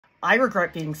I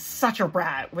regret being such a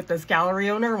brat with this gallery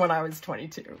owner when I was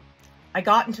 22. I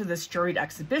got into this juried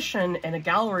exhibition in a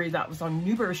gallery that was on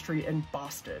Newbury Street in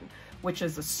Boston, which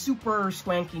is a super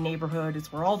swanky neighborhood.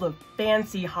 It's where all the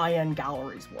fancy high-end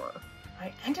galleries were.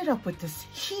 I ended up with this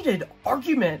heated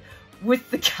argument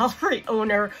with the gallery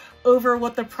owner over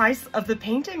what the price of the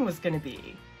painting was going to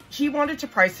be. He wanted to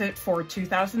price it for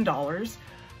 $2,000.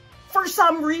 For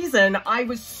some reason, I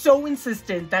was so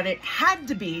insistent that it had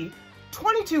to be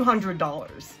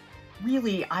 $2,200.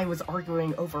 Really, I was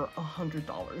arguing over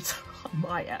 $100 on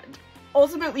my end.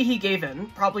 Ultimately, he gave in,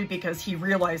 probably because he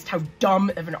realized how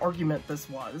dumb of an argument this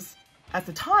was. At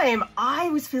the time, I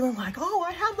was feeling like, oh,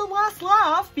 I had the last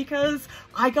laugh because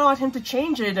I got him to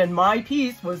change it and my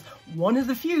piece was one of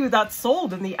the few that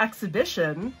sold in the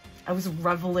exhibition. I was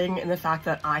reveling in the fact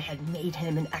that I had made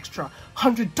him an extra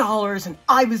 $100 and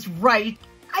I was right.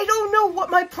 I don't know what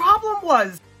my problem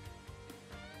was.